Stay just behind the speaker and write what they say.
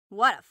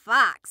What a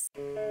fox!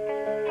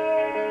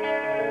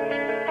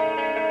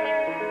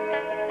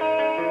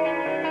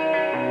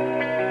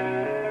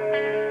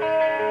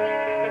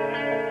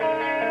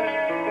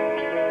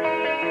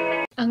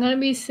 I'm gonna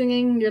be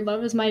singing Your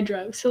Love Is My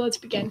Drug, so let's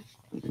begin.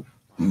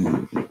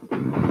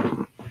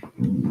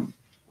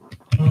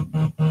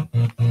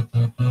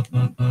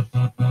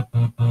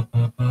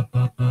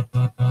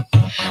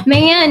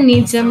 Man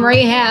needs some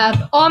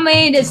rehab, all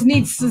man just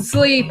needs to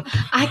sleep.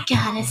 I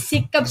got a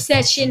sick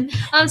obsession,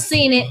 I'm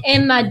seeing it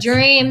in my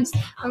dreams.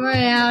 I'm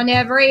around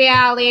every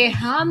alley,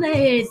 I'm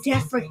headed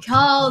different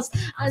calls.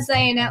 I'm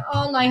saying it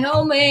all like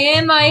homie,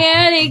 in my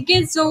head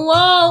against the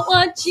wall.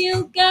 What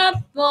you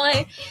got,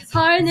 boy, it's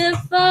hard to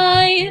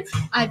find.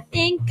 I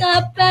think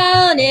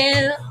about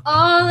it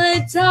all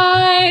the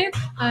time.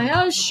 I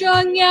have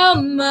strung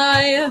out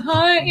my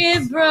heart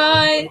and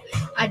pride.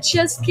 I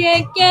just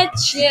can't get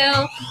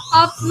you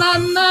off my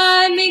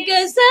mind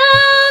because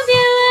of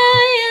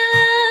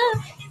you,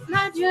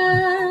 my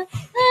drug.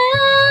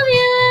 Love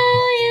you.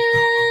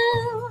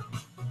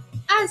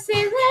 I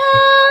say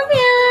love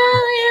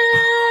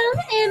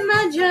you, in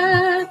my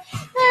drug.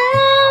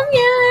 Love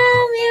you.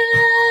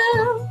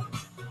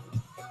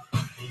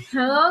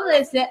 Hello,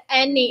 listen,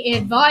 any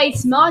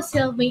advice? Mom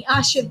tells me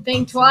I should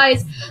think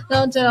twice.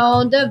 Don't turn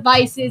on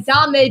devices,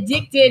 I'm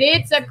addicted,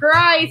 it's a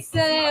crisis.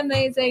 It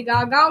may say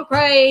God gone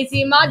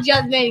crazy, my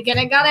judgment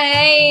kinda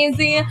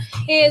hazy.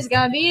 It's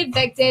gonna be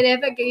infected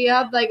if I get you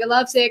up like a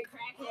lovesick.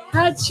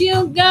 What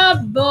you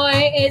got, boy,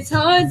 it's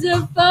hard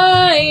to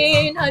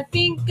find. I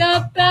think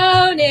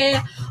about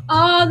it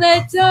all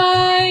the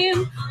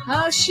time.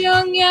 How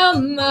strung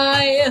out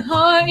my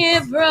heart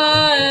and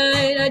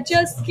pride. I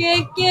just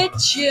can't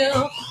get you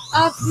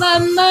off my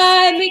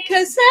mind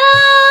because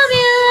love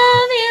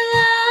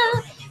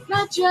you,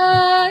 my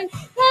drug.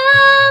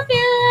 Love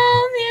you.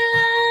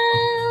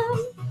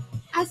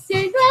 I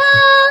say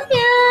love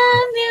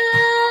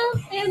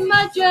you, in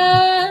my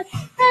drug.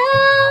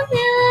 Love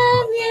you.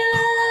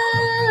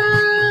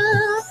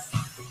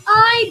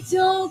 I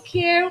don't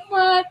care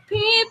what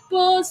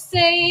people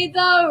say,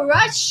 the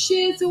rush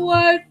is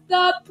worth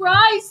the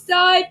price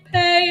I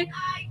pay.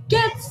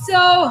 Get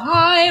so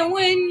high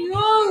when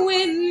you're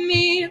with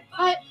me,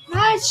 I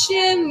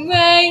passion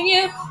when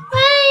you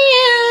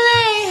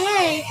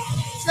lay.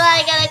 So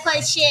I got a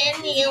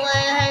question. You want to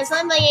have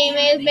somebody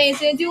is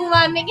basically do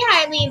I make it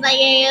hardly like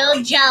a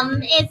little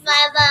jump? It's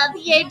my love,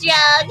 your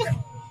jug.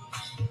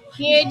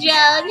 Your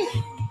jug.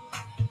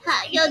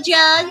 Hot your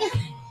jug.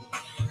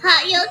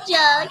 Hot your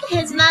jug.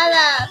 It's my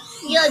love,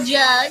 your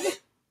jug.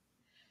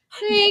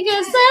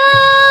 Because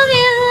love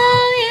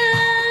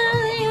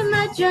you,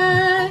 my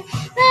jug.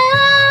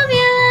 Love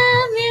you.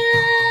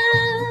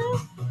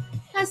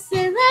 I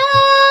say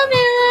love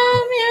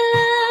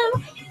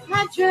you,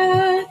 my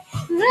drug.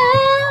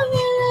 Love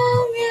you.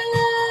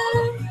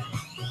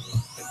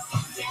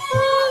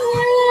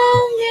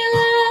 Love you,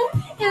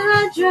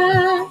 my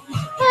drug.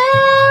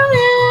 Love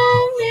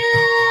you.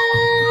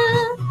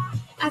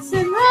 I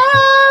say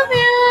love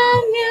you,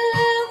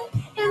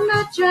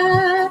 my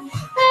drug.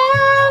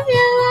 Love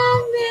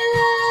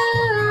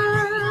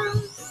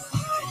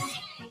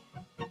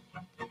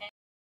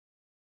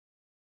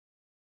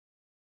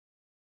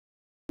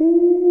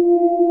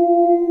you.